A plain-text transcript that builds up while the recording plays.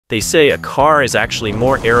They say a car is actually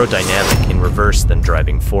more aerodynamic in reverse than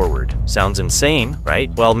driving forward. Sounds insane,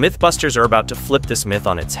 right? Well, Mythbusters are about to flip this myth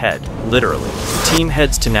on its head, literally. The team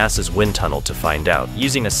heads to NASA's wind tunnel to find out.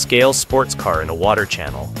 Using a scale sports car in a water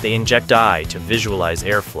channel, they inject dye to visualize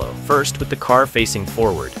airflow. First, with the car facing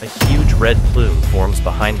forward, a huge red plume forms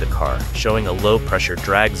behind the car, showing a low-pressure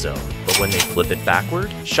drag zone. But when they flip it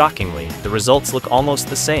backward, shockingly, the results look almost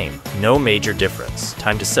the same. No major difference.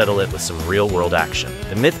 Time to settle it with some real-world action.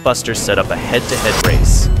 The Mythbusters set up a head-to-head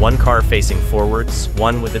race, one car facing forwards,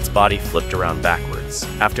 one with its body flipped around backwards.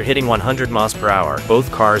 After hitting 100 miles per hour,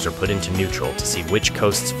 both cars are put into neutral to see which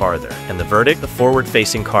coasts farther. And the verdict? The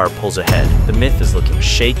forward-facing car pulls ahead. The myth is looking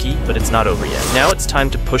shaky, but it's not over yet. Now it's time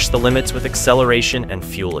to push the limits with acceleration and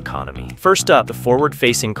fuel economy. First up, the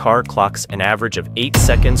forward-facing car clocks an average of 8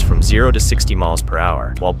 seconds from 0 to 60 miles per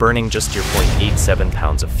hour, while burning just your 0.87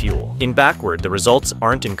 pounds of fuel. In backward, the results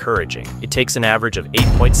aren't encouraging. It takes an average of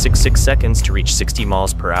 8.66 seconds to reach 60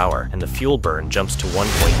 miles per hour, and the fuel burn jumps to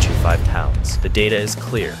 1.25 pounds. The data is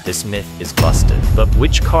clear. This myth is busted. But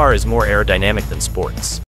which car is more aerodynamic than sports?